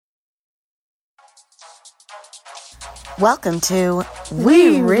Welcome to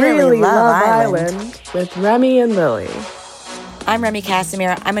We Really Love Island with Remy and Lily. I'm Remy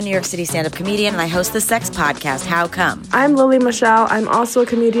Casimir. I'm a New York City stand-up comedian, and I host the sex podcast, How Come? I'm Lily Michelle. I'm also a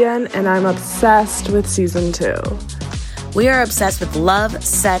comedian, and I'm obsessed with season 2. We are obsessed with love,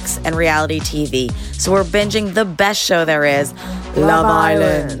 sex, and reality TV. So we're binging the best show there is, Love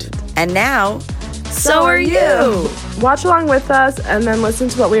Island. And now, so are you. Watch along with us and then listen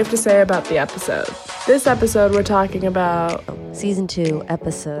to what we have to say about the episode. This episode, we're talking about Season 2,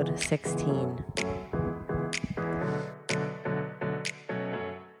 Episode 16.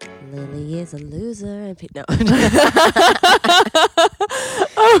 Lily is a loser and no.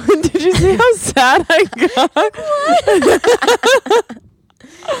 Oh, did you see how sad I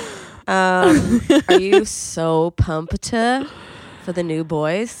got? Are you so pumped for the new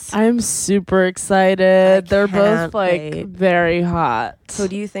boys? I'm super excited. They're both wait. very hot. Who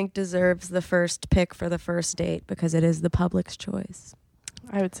do you think deserves the first pick for the first date? Because it is the public's choice.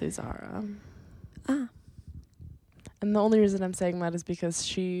 I would say Zara. Ah. And the only reason I'm saying that is because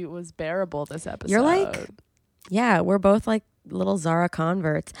she was bearable this episode. You're like, yeah, we're both like little Zara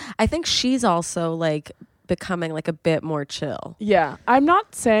converts. I think she's also like becoming like a bit more chill. Yeah. I'm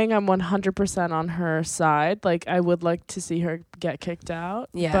not saying I'm 100% on her side. Like, I would like to see her get kicked out.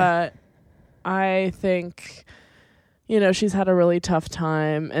 Yeah. But I think, you know, she's had a really tough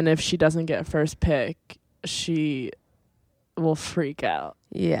time. And if she doesn't get first pick, she will freak out.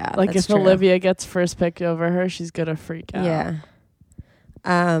 Yeah. Like, if true. Olivia gets first pick over her, she's going to freak out. Yeah.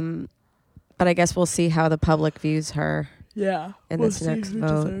 But I guess we'll see how the public views her. Yeah. In this next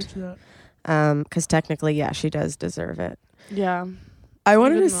vote. Because technically, yeah, she does deserve it. Yeah. I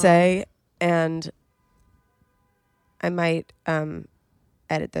wanted to say, and I might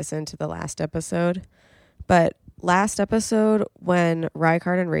edit this into the last episode, but last episode when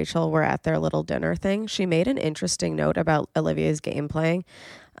Rykard and Rachel were at their little dinner thing, she made an interesting note about Olivia's game playing.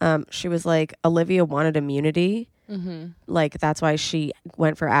 She was like, Olivia wanted immunity. Mm-hmm. Like, that's why she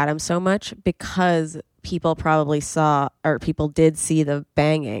went for Adam so much, because people probably saw, or people did see the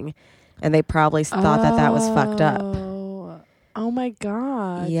banging, and they probably thought that was fucked up. Oh my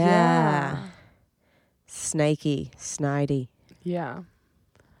God. Yeah. Snaky, snidey. Yeah.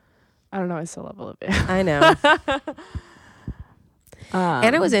 I don't know. I still love Olivia. I know.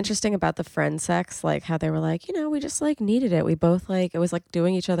 And it was interesting about the friend sex, like how they were like, you know, we just like needed it. We both like, it was like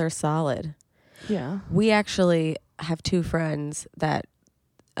doing each other solid. Yeah. We actually have two friends that,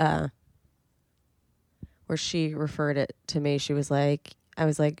 where she referred it to me. She was like, I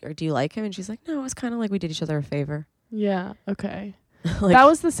was like, or do you like him? And she's like, no, it was kind of like we did each other a favor. Yeah. Okay. Like, that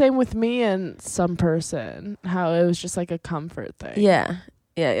was the same with me and some person, how it was just like a comfort thing. Yeah.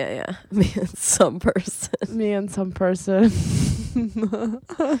 Yeah. Me and some person. Me and some person.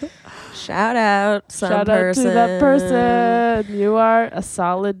 Shout out some Shout person. out to that person. You are a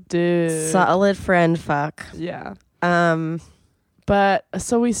solid dude. Solid friend fuck. Yeah. But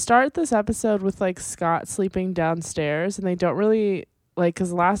so we start this episode with like Scott sleeping downstairs, and they don't really like,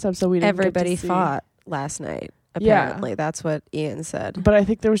 because last episode we didn't Everybody get to see. fought last night. Apparently, that's what Ian said. But I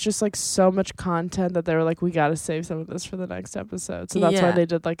think there was just like so much content that they were like, we got to save some of this for the next episode. So that's why they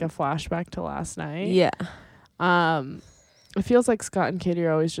did like a flashback to last night. Yeah. It feels like Scott and Katie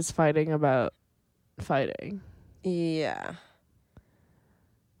are always just fighting about fighting. Yeah.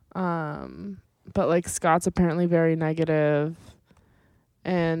 But like Scott's apparently very negative.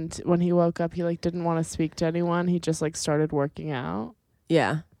 And when he woke up, he like didn't want to speak to anyone. He just like started working out.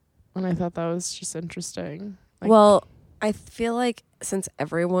 Yeah. And I thought that was just interesting. Like, well, I feel like since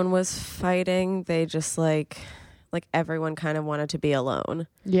everyone was fighting, they just like everyone kind of wanted to be alone.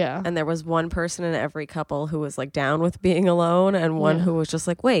 Yeah. And there was one person in every couple who was like down with being alone, and one who was just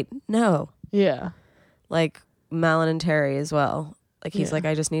like, wait, no. Yeah. Like Malin and Terry as well. Like he's like,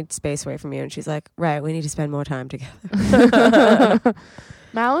 I just need space away from you. And she's like, right, we need to spend more time together.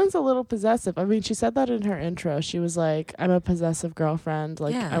 Malin's a little possessive. I mean, she said that in her intro. She was like, I'm a possessive girlfriend.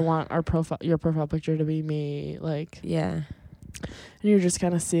 Like, I want your profile picture to be me. Like, yeah. And you're just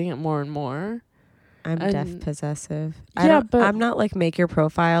kind of seeing it more and more. I'm deaf possessive. But I'm not like make your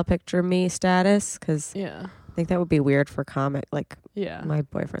profile picture me status, because I think that would be weird for comic. Like, my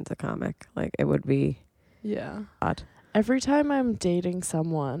boyfriend's a comic. Like, it would be odd. Every time I'm dating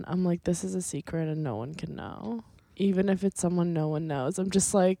someone, I'm like, this is a secret and no one can know. Even if it's someone no one knows. I'm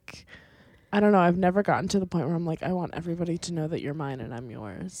just like, I don't know. I've never gotten to the point where I'm like, I want everybody to know that you're mine and I'm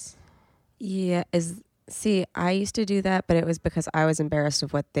yours. Yeah. See, I used to do that, but it was because I was embarrassed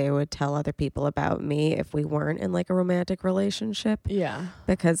of what they would tell other people about me if we weren't in like a romantic relationship. Yeah.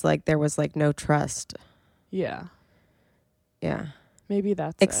 Because like there was like no trust. Yeah. Yeah. Maybe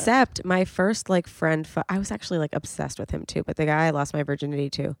that's Except my first like friend, I was actually like obsessed with him too. But the guy I lost my virginity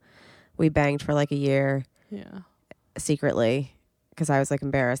to, we banged for like a year. Yeah. Secretly, because I was like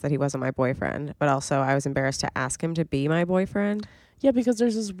embarrassed that he wasn't my boyfriend, but also I was embarrassed to ask him to be my boyfriend. Yeah, because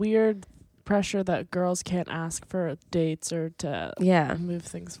there's this weird pressure that girls can't ask for dates or to move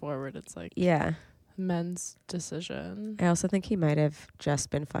things forward. It's like men's decision. I also think he might have just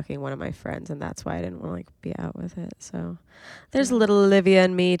been fucking one of my friends, and that's why I didn't want to like be out with it. So there's little Olivia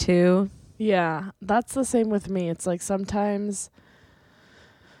and me too. Yeah, that's the same with me. It's like sometimes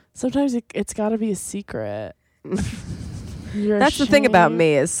it's got to be a secret. That's the thing about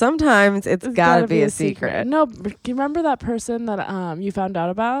me is sometimes it's gotta be a secret. No, do you remember that person that you found out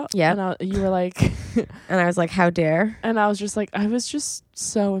about? Yeah. And you were like, and I was like, how dare? And I was just like, I was just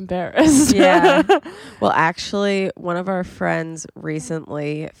so embarrassed. Yeah. Well, actually, one of our friends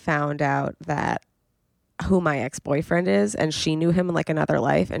recently found out that who my ex-boyfriend is, and she knew him in like another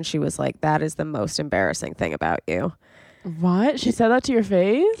life, and she was like, that is the most embarrassing thing about you. What? She said that to your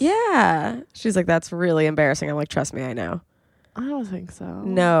face? Yeah. She's like, that's really embarrassing. I'm like, trust me, I know. I don't think so.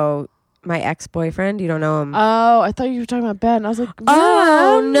 No, my ex-boyfriend. You don't know him. Oh, I thought you were talking about Ben. I was like,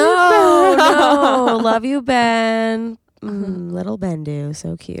 oh, no. Love you, Ben. Little Bendu.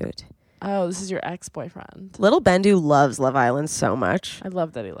 So cute. Oh, this is your ex-boyfriend. Little Bendu loves Love Island so much. I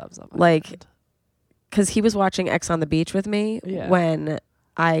love that he loves Love Island. Like, because he was watching X on the Beach with me when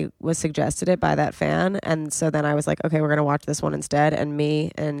I was suggested it by that fan. And so then I was like, okay, we're going to watch this one instead. And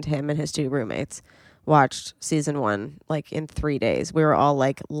me and him and his two roommates watched season 1 like in 3 days. We were all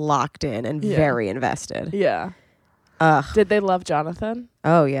like locked in and very invested. Yeah. Did they love Jonathan?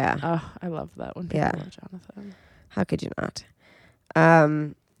 Oh yeah. Oh, I love that when people love Jonathan. How could you not?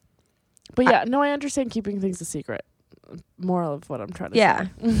 But yeah, no, I understand keeping things a secret. Moral of what I'm trying to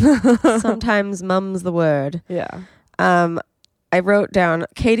say. Sometimes mum's the word. Yeah. I wrote down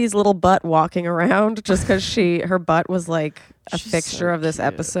Katie's little butt walking around just because her butt was like a fixture of this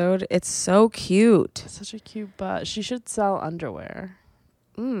episode. It's so cute. Such a cute butt. She should sell underwear.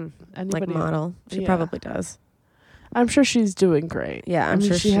 Like model. She probably does. I'm sure she's doing great. Yeah, I'm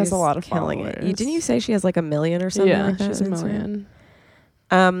sure she has a lot of killing followers. It. Didn't you say she has like 1 million or something like that? Yeah, she's 1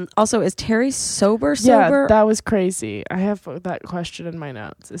 million. Also, is Terry sober? Yeah, that was crazy. I have that question in my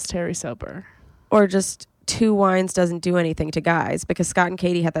notes. Is Terry sober? Or just 2 wines doesn't do anything to guys? Because Scott and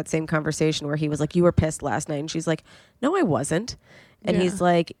Katie had that same conversation where he was like, you were pissed last night. And she's like, no, I wasn't. And he's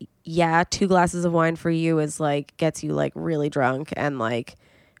like, yeah, 2 glasses of wine for you is like, gets you like really drunk. And like,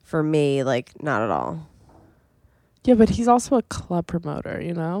 for me, like, not at all. Yeah, but he's also a club promoter,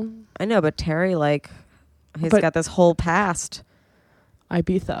 you know? I know, but Terry, like, he's got this whole past.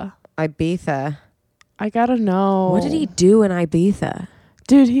 Ibiza. I gotta know. What did he do in Ibiza?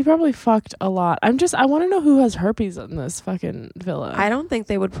 Dude, he probably fucked a lot. I want to know who has herpes in this fucking villa. I don't think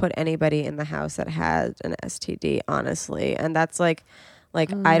they would put anybody in the house that had an STD, honestly. And that's like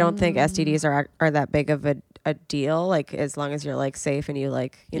I don't think STDs are that big of a deal, like as long as you're like safe and you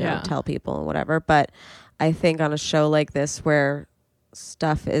like, you know, tell people and whatever. But I think on a show like this where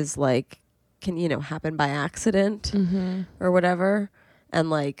stuff is like can, you know, happen by accident or whatever. And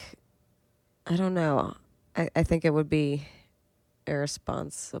like, I don't know. I think it would be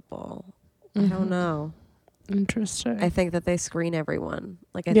irresponsible. I don't know. Interesting. I think that they screen everyone.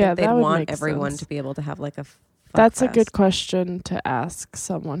 Like, I think they'd want everyone to be able to have like a That's fest. a good question to ask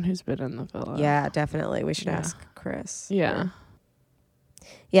someone who's been in the villa. Yeah, definitely. We should ask Chris. Yeah.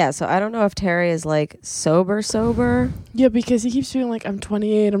 Yeah, so I don't know if Terry is like sober. Yeah, because he keeps being like, I'm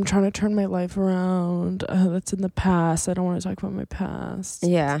 28, I'm trying to turn my life around. That's in the past. I don't want to talk about my past.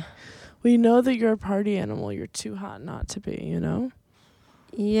 Yeah. We know that you're a party animal. You're too hot not to be, you know?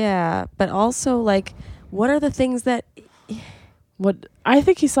 Yeah, but also like, what are the things that... What I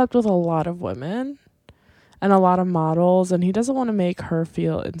think he slept with a lot of women and a lot of models, and he doesn't want to make her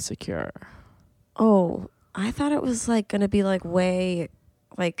feel insecure. Oh, I thought it was like going to be like way...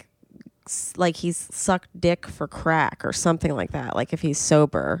 like he's sucked dick for crack or something like that, like if he's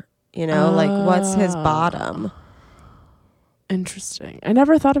sober, you know, like what's his bottom? Interesting. I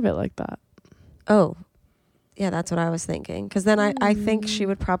never thought of it like that. Oh yeah, that's what I was thinking, because then I think she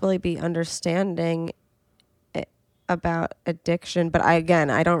would probably be understanding about addiction, but I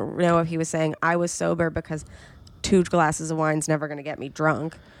don't know if he was saying I was sober because 2 glasses of wine's never going to get me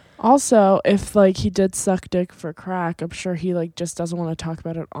drunk. Also, if like he did suck dick for crack, I'm sure he like just doesn't want to talk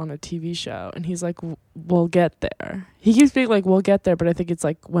about it on a TV show. And he's like, we'll get there. He keeps being like, we'll get there, but I think it's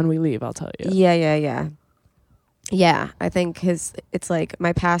like, when we leave, I'll tell you. Yeah. Yeah, I think it's like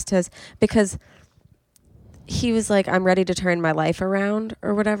my past has, because he was like, I'm ready to turn my life around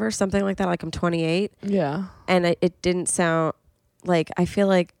or whatever, something like that. Like I'm 28. Yeah. And it didn't sound, like, I feel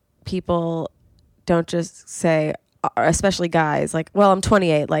like people don't just say, especially guys, like, well, I'm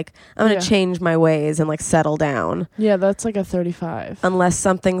 28, like, I'm gonna change my ways and like settle down. Yeah, that's like a 35. Unless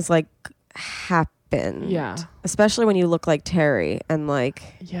something's like happened. Yeah. Especially when you look like Terry and like,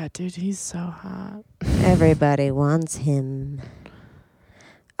 yeah, dude, he's so hot. everybody wants him.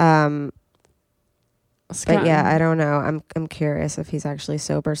 But yeah, I don't know. I'm curious if he's actually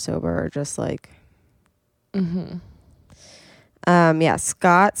sober or just like. Yeah,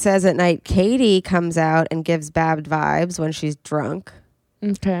 Scott says at night Katie comes out and gives bad vibes when she's drunk.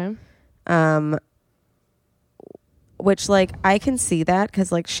 Okay. Which like I can see that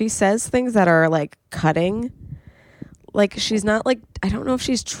because like she says things that are like cutting. Like she's not like, I don't know if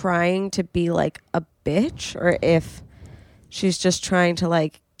she's trying to be like a bitch or if she's just trying to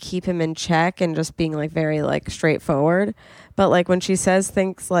like keep him in check and just being like very like straightforward. But like when she says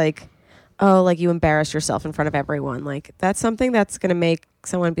things like, oh, like you embarrassed yourself in front of everyone, like that's something that's gonna make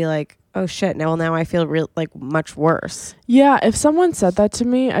someone be like, oh shit, now I feel real like much worse. Yeah, if someone said that to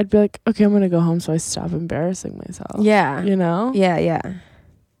me, I'd be like, okay, I'm gonna go home so I stop embarrassing myself. Yeah. You know? Yeah.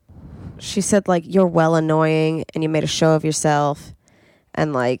 She said like you're well annoying and you made a show of yourself.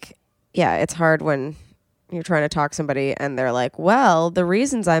 And like, yeah, it's hard when you're trying to talk to somebody and they're like, well, the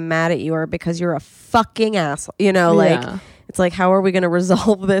reasons I'm mad at you are because you're a fucking asshole. You know, like it's like, how are we going to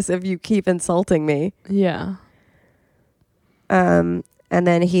resolve this if you keep insulting me? Yeah. And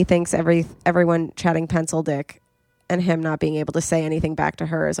then he thinks everyone chatting pencil dick and him not being able to say anything back to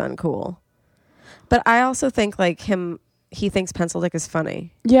her is uncool. But I also think like he thinks pencil dick is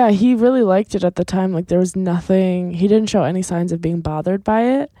funny. Yeah, he really liked it at the time. Like there was nothing, he didn't show any signs of being bothered by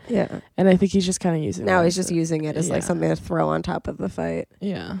it. Yeah. And I think he's just kind of using it. Now he's just using it as like something to throw on top of the fight.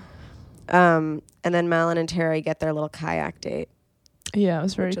 Yeah. And then Malin and Terry get their little kayak date. Yeah, it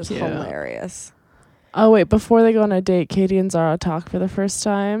was very cute. Which is hilarious. Oh wait, before they go on a date, Katie and Zara talk for the first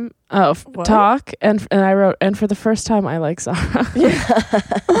time. Talk and I wrote, and for the first time I like Zara. Yeah.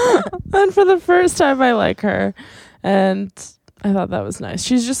 And for the first time I like her. And I thought that was nice.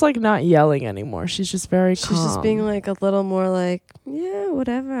 She's just like not yelling anymore. She's just very calm. She's just being like a little more like, yeah,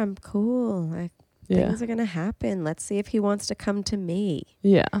 whatever, I'm cool. Like things are gonna happen. Let's see if he wants to come to me.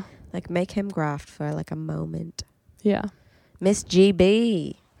 Yeah. Like make him graft for like a moment. Yeah. Miss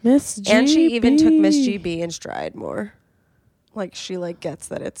GB. Miss GB. And she even took Miss GB in stride more. Like she like gets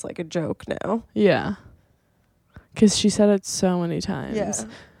that it's like a joke now. Yeah. Because she said it so many times. Yeah.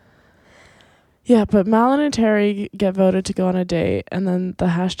 Yeah, but Malin and Terry get voted to go on a date, and then the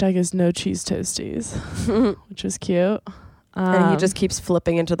hashtag is no cheese toasties, which is cute. And he just keeps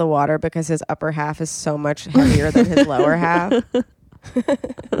flipping into the water because his upper half is so much heavier than his lower half.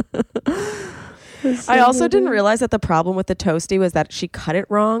 I also didn't realize that the problem with the toasty was that she cut it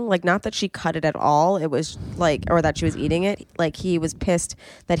wrong. Like, not that she cut it at all. It was like, or that she was eating it. Like, he was pissed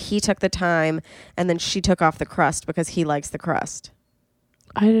that he took the time and then she took off the crust because he likes the crust.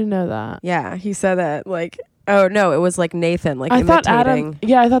 I didn't know that. Yeah, he said that. Like, oh no, it was like Nathan, like I thought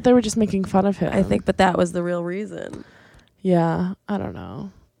imitating. I thought they were just making fun of him. I think, but that was the real reason. Yeah, I don't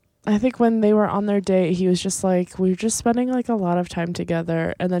know. I think when they were on their date, he was just like, we were just spending like a lot of time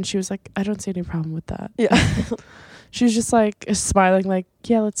together. And then she was like, I don't see any problem with that. Yeah. She was just like smiling like,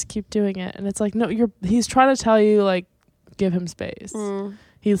 yeah, let's keep doing it. And it's like, no, he's trying to tell you like, give him space.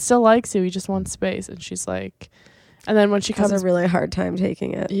 He still likes you. He just wants space. And she's like, and then when she comes, has a really hard time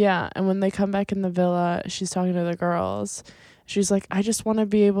taking it. Yeah. And when they come back in the villa, she's talking to the girls. She's like, I just want to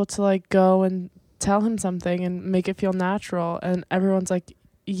be able to like go and tell him something and make it feel natural. And everyone's like,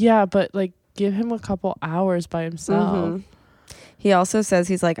 yeah, but like give him a couple hours by himself. Mm-hmm. He also says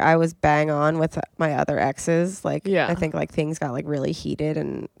he's like, I was bang on with my other exes. Like, I think like things got like really heated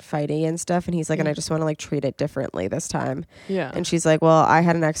and fighty and stuff. And he's like, and I just want to like treat it differently this time. Yeah. And she's like, well, I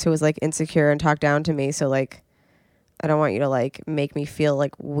had an ex who was like insecure and talked down to me. So like, I don't want you to like make me feel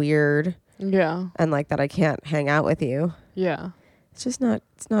like weird. Yeah. And like that I can't hang out with you. Yeah. It's not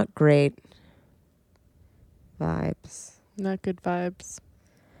great vibes. Not good vibes.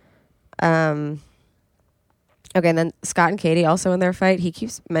 Okay, and then Scott and Katie also in their fight, he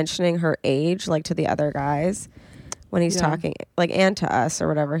keeps mentioning her age, like to the other guys when he's talking, like, and to us or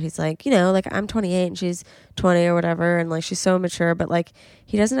whatever. He's like, you know, like I'm 28 and she's 20 or whatever, and like she's so mature, but like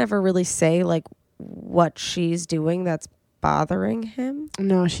he doesn't ever really say like what she's doing that's bothering him.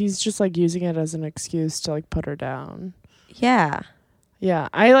 No, she's just like using it as an excuse to like put her down. Yeah. Yeah,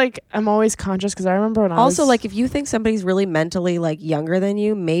 I'm always conscious because I remember when also, like, if you think somebody's really mentally, like, younger than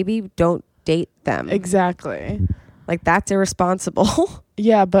you, maybe don't date them. Exactly. Like, that's irresponsible.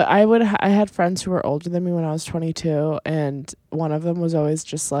 Yeah, but I had friends who were older than me when I was 22, and one of them was always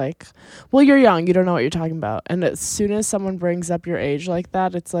just like, well, you're young, you don't know what you're talking about. And as soon as someone brings up your age like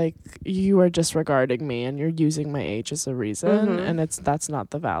that, it's like, you are disregarding me and you're using my age as a reason, and that's not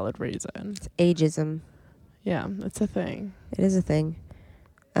the valid reason. It's ageism. Yeah, it's a thing. It is a thing.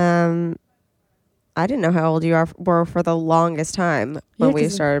 I didn't know how old you were for the longest time when we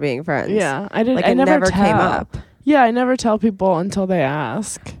started being friends. Yeah, I didn't. Like, I it never never came up. Yeah, I never tell people until they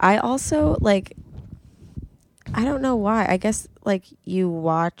ask. I also, like, I don't know why. I guess, like, you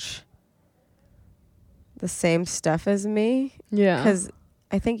watch the same stuff as me. Yeah. Because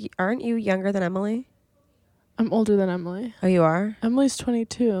I think, aren't you younger than Emily? I'm older than Emily. Oh, you are? Emily's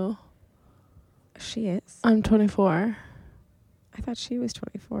 22. She is? I'm 24. I thought she was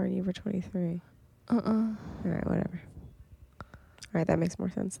 24 and you were 23. All right, whatever. All right, that makes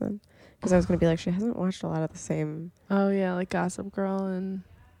more sense then. Because I was going to be like, she hasn't watched a lot of the same... Oh, yeah, like Gossip Girl and...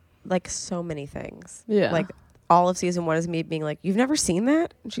 Like, so many things. Yeah. Like, all of season 1 is me being like, you've never seen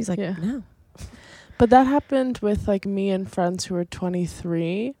that? And she's like, yeah. No. But that happened with, like, me and friends who were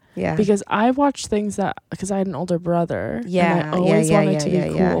 23. Yeah. Because I watched things that... Because I had an older brother. Yeah. And I always wanted to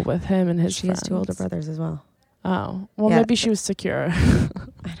be cool with him and his friends. She has 2 older brothers as well. Oh. Well, Yeah. maybe she was secure.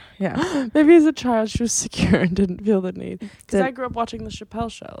 Yeah. Maybe as a child she was secure and didn't feel the need. Because I grew up watching the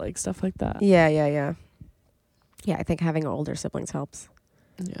Chappelle Show, like stuff like that. Yeah. Yeah, I think having older siblings helps.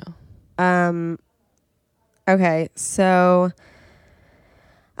 Yeah. Okay, so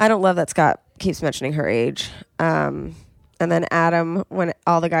I don't love that Scott keeps mentioning her age. And then Adam, when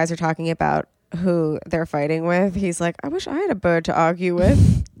all the guys are talking about who they're fighting with, he's like, I wish I had a bird to argue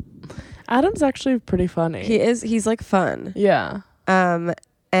with. Adam's actually pretty funny. He is. He's like fun. Yeah.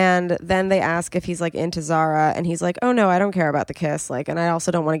 And then they ask if he's like into Zara, and he's like, oh no, I don't care about the kiss. Like, and I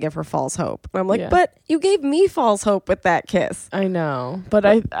also don't want to give her false hope. And I'm like, but you gave me false hope with that kiss. I know. But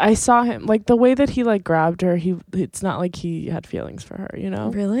I saw him, like the way that he like grabbed her, it's not like he had feelings for her, you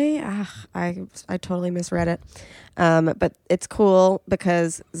know? Really? I totally misread it. But it's cool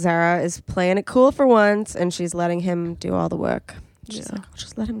because Zara is playing it cool for once, and she's letting him do all the work. She's like,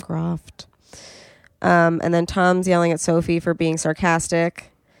 just let him graft. And then Tom's yelling at Sophie for being sarcastic.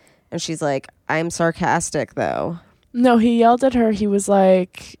 And she's like, I'm sarcastic, though. No, he yelled at her. He was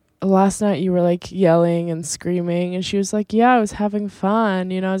like, last night you were like yelling and screaming. And she was like, yeah, I was having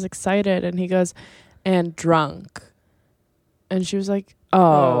fun. You know, I was excited. And he goes, and drunk. And she was like,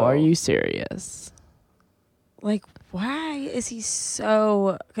 oh, are you serious? Like, why is he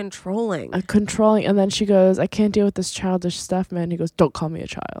so controlling? Controlling. And then she goes, I can't deal with this childish stuff, man. He goes, don't call me a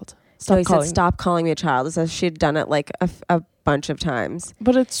child. He said, stop calling me a child. As if she'd done it like a bunch of times.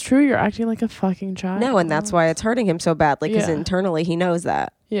 But it's true. You're acting like a fucking child. No, and that's why it's hurting him so badly, because internally he knows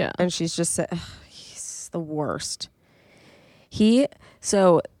that. Yeah. And she's just, he's the worst.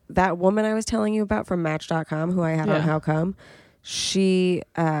 So that woman I was telling you about from Match.com, who I had on How Come, she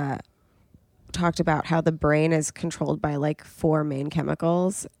talked about how the brain is controlled by like 4 main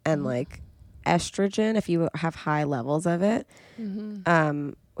chemicals, and like estrogen, if you have high levels of it,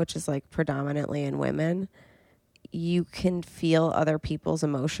 which is like predominantly in women, you can feel other people's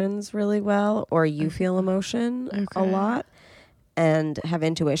emotions really well, or you feel emotion a lot and have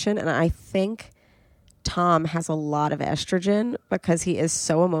intuition. And I think Tom has a lot of estrogen because he is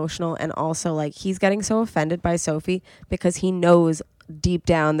so emotional, and also like he's getting so offended by Sophie because he knows deep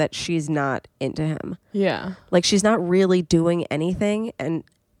down that she's not into him. Yeah. Like she's not really doing anything, and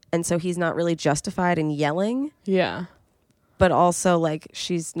so he's not really justified in yelling. Yeah. But also like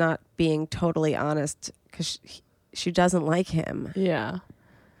she's not being totally honest because she doesn't like him. Yeah.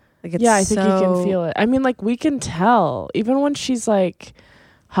 Like it's I think you can feel it. I mean, like we can tell even when she's like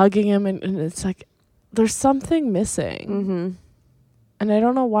hugging him, and it's like there's something missing. Mm-hmm. And I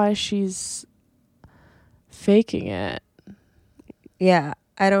don't know why she's faking it. Yeah,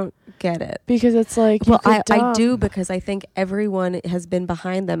 I don't get it. Because it's like, well, I do, because I think everyone has been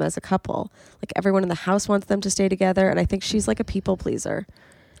behind them as a couple. Like everyone in the house wants them to stay together, and I think she's like a people pleaser.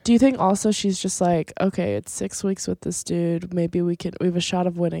 Do you think also she's just like, okay, it's 6 weeks with this dude, maybe we have a shot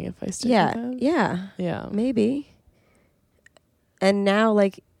of winning if I stay with him? Yeah, maybe. And now,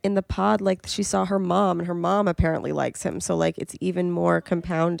 like in the pod, like she saw her mom, and her mom apparently likes him, so like it's even more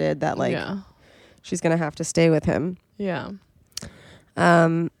compounded that like she's gonna have to stay with him. Yeah.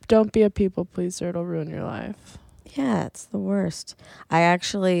 Don't be a people pleaser, it'll ruin your life. Yeah, it's the worst. I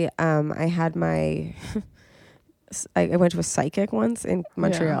actually I had my I went to a psychic once in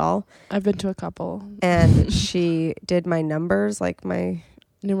Montreal. I've been to a couple. And she did my numbers, like my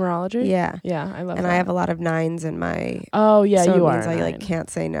Numerology? Yeah. Yeah, I love And that. I have a lot of 9s in my... Oh, yeah, so you it are. means I like nine. can't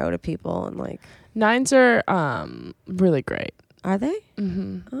say no to people and like... 9s are really great. Are they?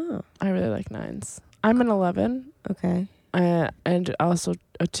 Mm-hmm. Oh, I really like 9s. I'm an 11. okay. And also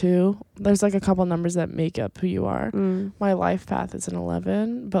a 2. There's like a couple numbers that make up who you are. Mm. My life path is an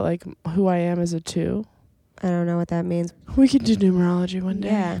 11, but like who I am is a 2. I don't know what that means. We could do numerology one day.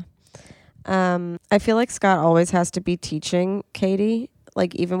 Yeah. I feel like Scott always has to be teaching Katie,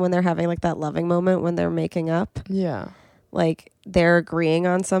 like even when they're having like that loving moment when they're making up, Yeah. like they're agreeing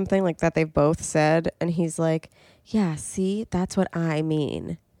on something like that they've both said, and he's like, "Yeah, see, that's what I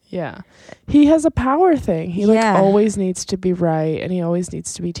mean." Yeah. He has a power thing. He Yeah. like always needs to be right, and he always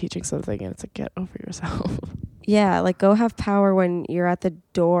needs to be teaching something, and it's like, get over yourself. Yeah, like go have power when you're at the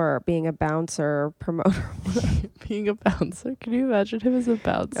door being a bouncer or promoter. Being a bouncer. Can you imagine him as a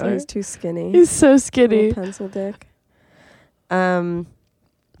bouncer? Oh, he's too skinny. He's so skinny. Little pencil dick. But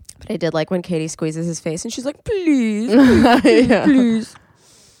I did like when Katie squeezes his face and she's like, please, Yeah. please.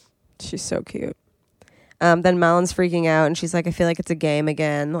 She's so cute. Then Malin's freaking out and she's like, I feel like it's a game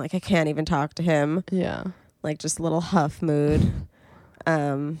again. Like I can't even talk to him. Yeah. Like just a little huff mood.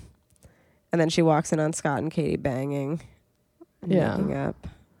 And then she walks in on Scott and Katie banging. And Yeah. making up.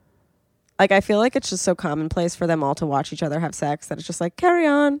 Like I feel like it's just so commonplace for them all to watch each other have sex that it's just like, carry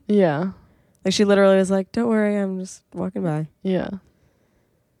on. Yeah. Like she literally was like, don't worry, I'm just walking by. Yeah.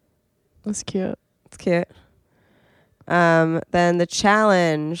 That's cute. It's cute. Then the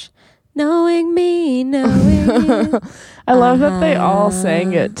challenge. Knowing me, knowing you. I love that they all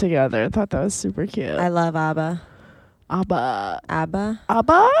sang it together. I thought that was super cute. I love ABBA. ABBA. ABBA?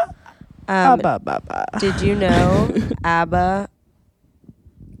 ABBA? ABBA. Did you know ABBA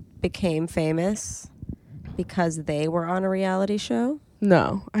became famous because they were on a reality show?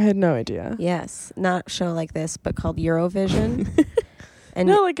 No, I had no idea. Yes. Not a show like this, but called Eurovision. And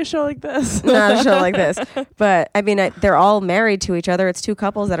No, like a show like this. not a show like this. But, I mean, they're all married to each other. It's two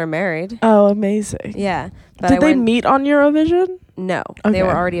couples that are married. Oh, amazing. Yeah. But Did they meet on Eurovision? No. Okay. They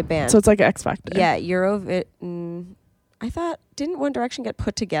were already a band. So it's like X Factor. Yeah, I thought, didn't One Direction get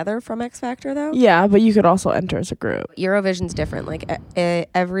put together from X Factor, though? Yeah, but you could also enter as a group. Eurovision's different. Like,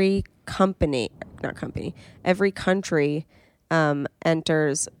 every country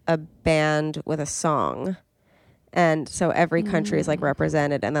enters a band with a song. And so every country is like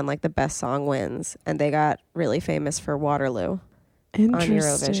represented, and then like the best song wins. And they got really famous for Waterloo on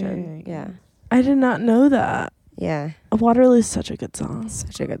Eurovision. Yeah. I did not know that. Yeah. Waterloo is such a good song.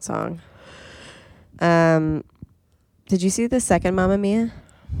 Such a good song. Did you see the second Mamma Mia?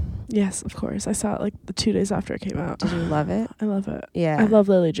 Yes, of course. I saw it like the 2 days after it came out. Did you love it? I love it. Yeah. I love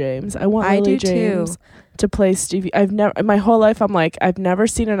Lily James. I want I Lily do James too. to play Stevie. I've never, my whole life, I'm like, I've never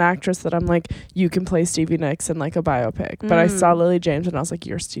seen an actress that I'm like, you can play Stevie Nicks in like a biopic. But I saw Lily James and I was like,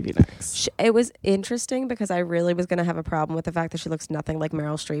 you're Stevie Nicks. It was interesting because I really was going to have a problem with the fact that she looks nothing like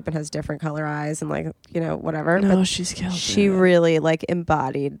Meryl Streep and has different color eyes and like, whatever. No, but she's killed she it. really like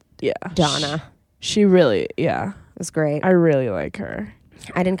embodied Yeah. Donna. She really, yeah. It was great. I really like her.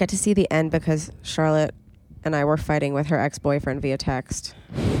 I didn't get to see the end because Charlotte and I were fighting with her ex-boyfriend via text.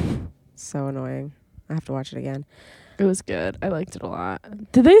 So annoying. I have to watch it again. It was good. I liked it a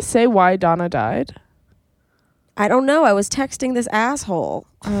lot. Did they say why Donna died? I don't know. I was texting this asshole.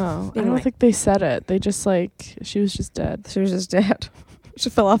 Oh, I Anyway. don't think they said it. They just like, she was just dead. She was just dead. She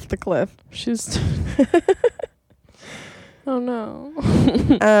fell off the cliff. She was. Oh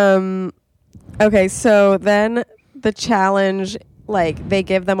no. Okay, so then the challenge, like they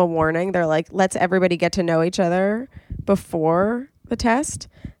give them a warning. They're like, let's everybody get to know each other before the test.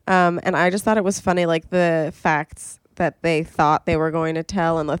 And I just thought it was funny, like the facts that they thought they were going to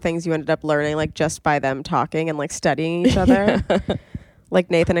tell and the things you ended up learning, like just by them talking and like studying each other. Like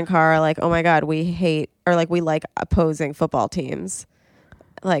Nathan and Cara are like, oh my God, we hate, or like we like opposing football teams.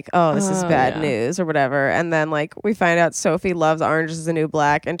 Like, oh, this is bad news or whatever. And then like we find out Sophie loves Orange is the New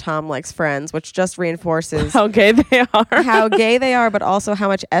Black and Tom likes Friends, which just reinforces How gay they are. how gay they are, but also how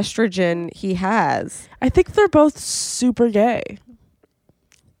much estrogen he has. I think they're both super gay.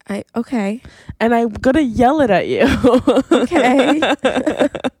 Okay. And I'm gonna yell it at you. Okay.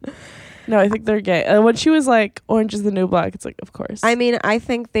 No, I think they're gay. When she was like, Orange is the New Black, it's like, of course. I mean, I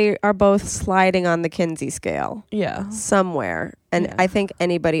think they are both sliding on the Kinsey scale Yeah. somewhere. And Yeah. I think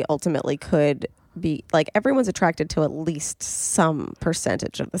anybody ultimately could be, like, everyone's attracted to at least some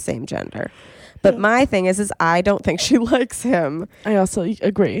percentage of the same gender. But my thing is I don't think she likes him. I also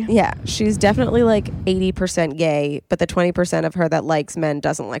agree. Yeah, she's definitely like 80% gay, but the 20% of her that likes men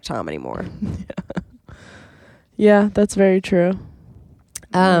doesn't like Tom anymore. Yeah, that's very true.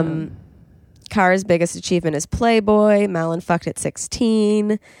 Kara's biggest achievement is Playboy. Malin fucked at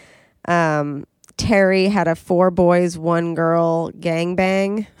 16. Terry had a 4 boys, 1 girl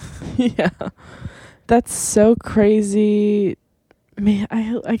gangbang. Yeah. That's so crazy. Man,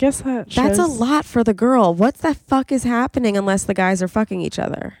 I guess that's a lot for the girl. What the fuck is happening unless the guys are fucking each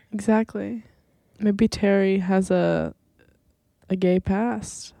other? Exactly. Maybe Terry has a gay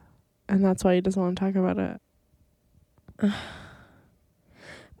past, and that's why he doesn't want to talk about it.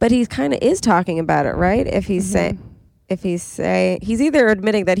 But he kind of is talking about it, right? If he's he's either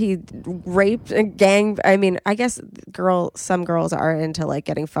admitting that he raped a gang. I mean, I guess some girls are into like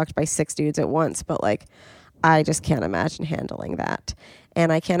getting fucked by 6 dudes at once, but like, I just can't imagine handling that.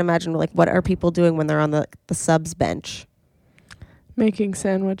 And I can't imagine like what are people doing when they're on the subs bench? Making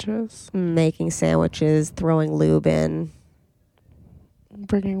sandwiches, throwing lube in,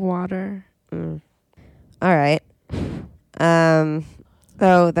 bringing water. All right.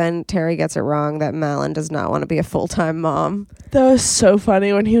 So then Terry gets it wrong that Malin does not want to be a full-time mom. That was so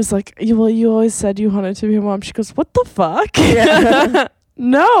funny when he was like, well, you always said you wanted to be a mom. She goes, what the fuck? Yeah.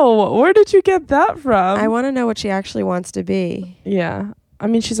 No, where did you get that from? I want to know what she actually wants to be. Yeah. I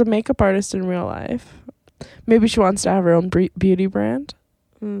mean, she's a makeup artist in real life. Maybe she wants to have her own beauty brand.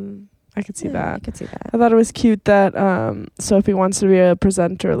 I could see that. I could see that. I thought it was cute that Sophie wants to be a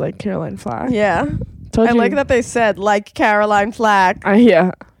presenter like Caroline Flack. Yeah. I like that they said, like Caroline Flack.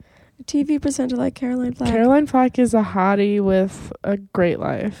 Yeah. A TV presenter like Caroline Flack. Caroline Flack is a hottie with a great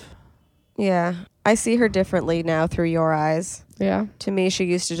life. Yeah. I see her differently now through your eyes. Yeah. To me, she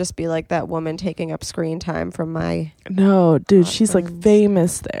used to just be like that woman taking up screen time from my... No, dude, she's like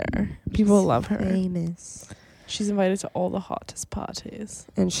famous there. People love her. Famous. She's invited to all the hottest parties.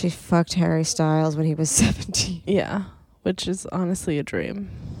 And she fucked Harry Styles when he was 17. Yeah, which is honestly a dream.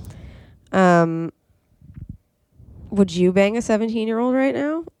 Would you bang a 17-year-old right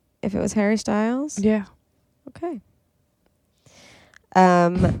now if it was Harry Styles? Yeah. Okay.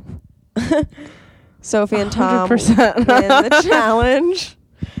 Sophie and Tom 100%. win the challenge.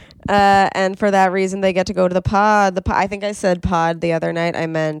 And for that reason, they get to go to the pod. I think I said pod the other night. I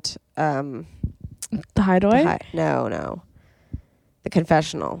meant... the hideaway? No. The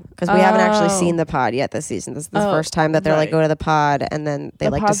confessional. Because we haven't actually seen the pod yet this season. This is the first time that they're like, go to the pod, and then they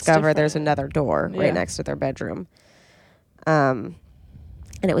like discover different. There's another door right next to their bedroom. And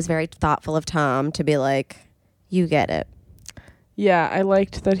it was very thoughtful of Tom to be like, you get it. Yeah, I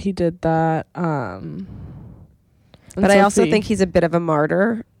liked that he did that. But I also think he's a bit of a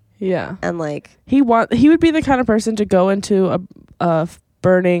martyr. Yeah. And like... He would be the kind of person to go into a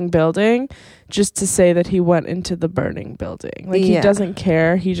burning building just to say that he went into the burning building. Like, he doesn't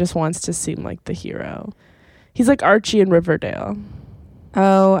care. He just wants to seem like the hero. He's like Archie in Riverdale.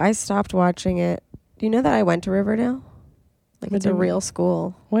 Oh, I stopped watching it. Do you know that I went to Riverdale? Like, it's a real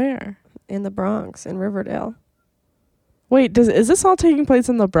school. Where? In the Bronx, in Riverdale. Wait, is this all taking place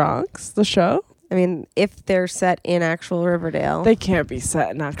in the Bronx, the show? I mean, if they're set in actual Riverdale. They can't be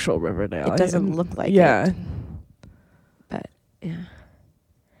set in actual Riverdale. It doesn't look like it. Yeah. But, yeah.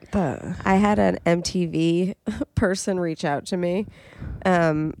 I had an MTV person reach out to me,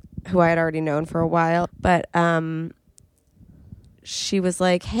 who I had already known for a while. But she was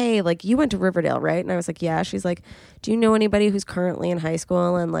like, hey, like, you went to Riverdale, right? And I was like, yeah. She's like, do you know anybody who's currently in high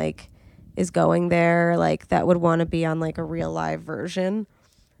school and, like, is going there, like, that would want to be on, like, a real live version?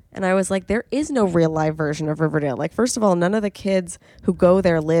 And I was like, there is no real live version of Riverdale. Like, first of all, none of the kids who go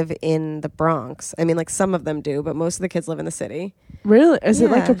there live in the Bronx. I mean, like, some of them do, but most of the kids live in the city. Really? Is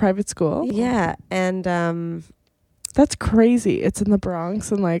it like a private school? Yeah. And that's crazy. It's in the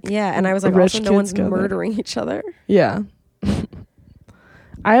Bronx and like... Yeah, and I was like, also no one's murdering each other. Yeah.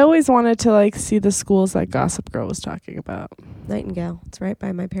 I always wanted to like see the schools that Gossip Girl was talking about. Nightingale. It's right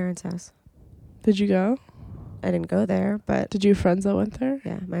by my parents' house. Did you go? I didn't go there, but... Did you have friends that went there?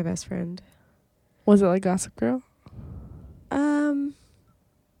 Yeah, my best friend. Was it like Gossip Girl?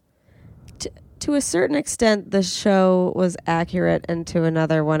 To a certain extent, the show was accurate, and to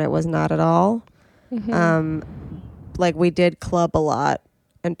another one, it was not at all. Mm-hmm. Like, we did club a lot,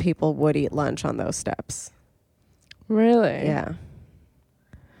 and people would eat lunch on those steps. Really? Yeah.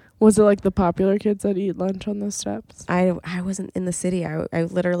 Was it like the popular kids that eat lunch on those steps? I wasn't in the city. I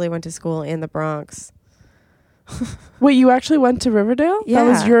literally went to school in the Bronx. Wait, you actually went to Riverdale? Yeah. That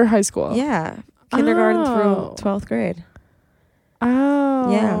was your high school? Yeah. Kindergarten through 12th grade.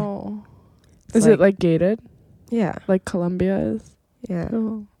 Oh. Yeah. Is it like gated? Yeah. Like Columbia is? Yeah.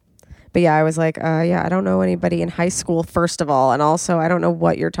 Oh. But yeah, I was like, I don't know anybody in high school, first of all. And also, I don't know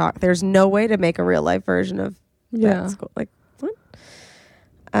what you're talking. There's no way to make a real life version of that school. Like, what?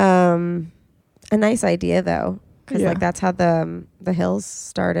 A nice idea, though. because like that's how the Hills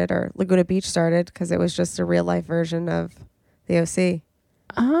started, or Laguna Beach started, because it was just a real life version of the OC.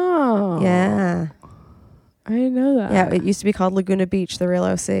 Oh. Yeah. I didn't know that. Yeah, it used to be called Laguna Beach, the real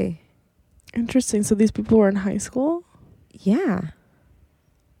OC. Interesting. So these people were in high school? Yeah.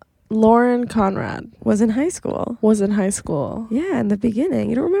 Lauren Conrad Was in high school. was in high school. Yeah, in the beginning.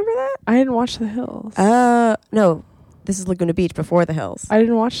 You don't remember that? I didn't watch The Hills. No. This is Laguna Beach before the Hills. I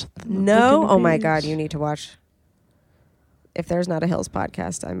didn't watch No? Laguna Oh my Beach. God, you need to watch. If there's not a Hills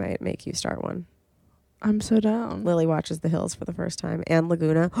podcast, I might make you start one. I'm so down. Lily watches the Hills for the first time, and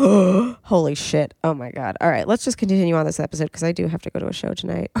Laguna. Holy shit. Oh my God. All right, let's just continue on this episode, because I do have to go to a show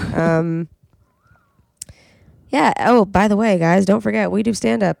tonight. Yeah. Oh, by the way, guys, don't forget, we do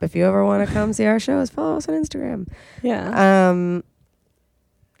stand up. If you ever want to come see our shows, follow us on Instagram. Yeah.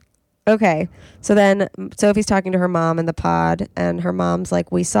 Okay. So then Sophie's talking to her mom in the pod, and her mom's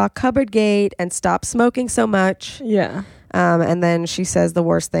like, we saw Cupboard Gate and stop smoking so much. Yeah. And then she says the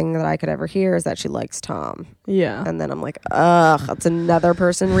worst thing that I could ever hear is that she likes Tom. Yeah. And then I'm like, ugh, that's another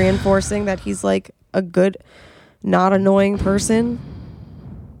person reinforcing that he's like a good, not annoying person.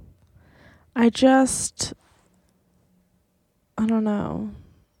 I don't know.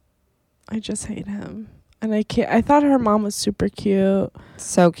 I just hate him. And I can't. I thought her mom was super cute.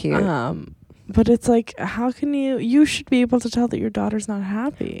 So cute. But it's like, how can you should be able to tell that your daughter's not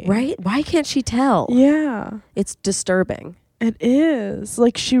happy. Right? Why can't she tell? Yeah. It's disturbing. It is.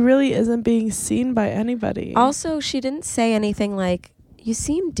 Like, she really isn't being seen by anybody. Also, she didn't say anything like, you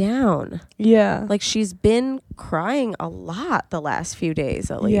seem down. Yeah. Like, she's been crying a lot the last few days,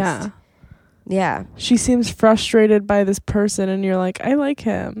 at least. Yeah. Yeah. She seems frustrated by this person, and you're like, I like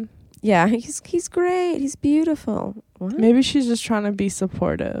him. Yeah, he's great. He's beautiful. What? Maybe she's just trying to be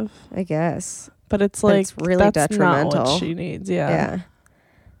supportive. I guess. But it's like, it's really that's detrimental. not what she needs. Yeah.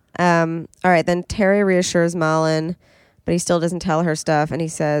 All right, then Terry reassures Malin, but he still doesn't tell her stuff, and he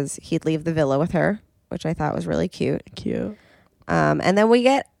says he'd leave the villa with her, which I thought was really cute. Cute. And then we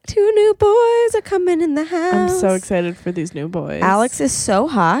get 2 new boys are coming in the house. I'm so excited for these new boys. Alex is so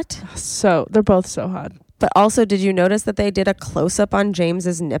hot. So, they're both so hot. But also, did you notice that they did a close-up on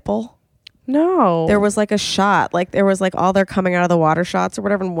James's nipple? No. There was like a shot, like there was like all their coming out of the water shots or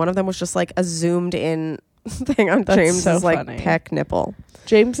whatever, and one of them was just like a zoomed in thing on That's James's so like funny. peck nipple.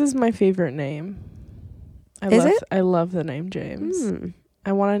 James is my favorite name. Is it? I love the name James.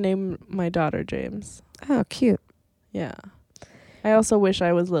 I want to name my daughter James. Oh, cute. Yeah. I also wish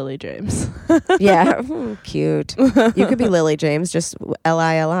I was Lily James. Yeah, cute. You could be Lily James, just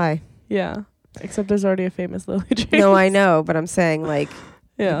Lili. Yeah. Except there's already a famous Lily James. No, I know, but I'm saying like,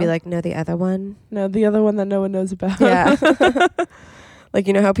 Yeah. you'd be like, no, the other one. No, the other one that no one knows about. Yeah. Like,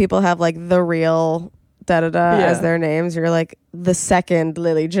 you know how people have like the real da-da-da Yeah. as their names? You're like the second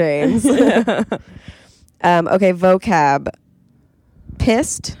Lily James. Yeah. Okay, vocab.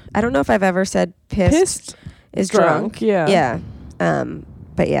 Pissed. I don't know if I've ever said pissed is drunk. Yeah. Yeah.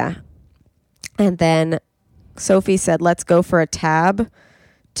 But yeah. And then Sophie said, let's go for a tab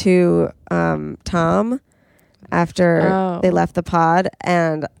to Tom after they left the pod.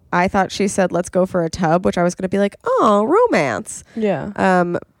 And I thought she said, let's go for a tub, which I was going to be like, oh, romance.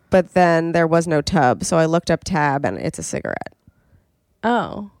 Yeah. But then there was no tub. So I looked up tab and it's a cigarette.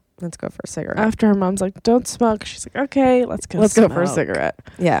 Oh. Let's go for a cigarette. After her mom's like, don't smoke. She's like, okay, let's go Let's smoke. go for a cigarette.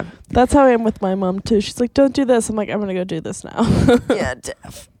 Yeah. That's how I am with my mom, too. She's like, don't do this. I'm like, I'm going to go do this now. Yeah,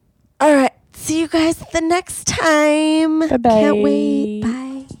 Def. All right. See you guys the next time. Bye-bye. Can't wait. Bye.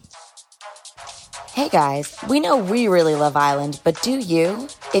 Hey guys, we know we really love Island, but do you?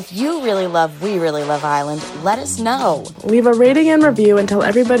 If you really love We Really Love Island, let us know. Leave a rating and review and tell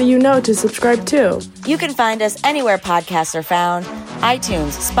everybody you know to subscribe, too. You can find us anywhere podcasts are found: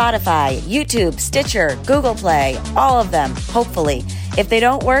 iTunes, Spotify, YouTube, Stitcher, Google Play, all of them, hopefully. If they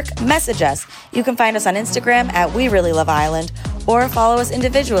don't work, message us. You can find us on Instagram at We Really Love Island, or follow us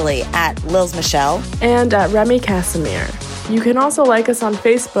individually at Lils Michelle And at Remy Casimir. You can also like us on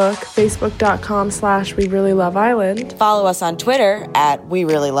Facebook, facebook.com/We Really Love Island. Follow us on Twitter at We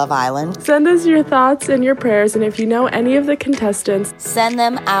Really Love Island. Send us your thoughts and your prayers, and if you know any of the contestants, Send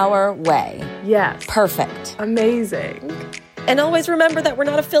them our way. yes. Perfect. Amazing. And always remember that we're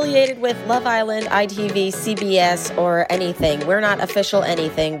not affiliated with Love Island, ITV, CBS, or anything. We're not official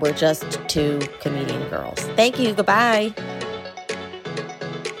anything. We're just 2 comedian girls. Thank you. Goodbye.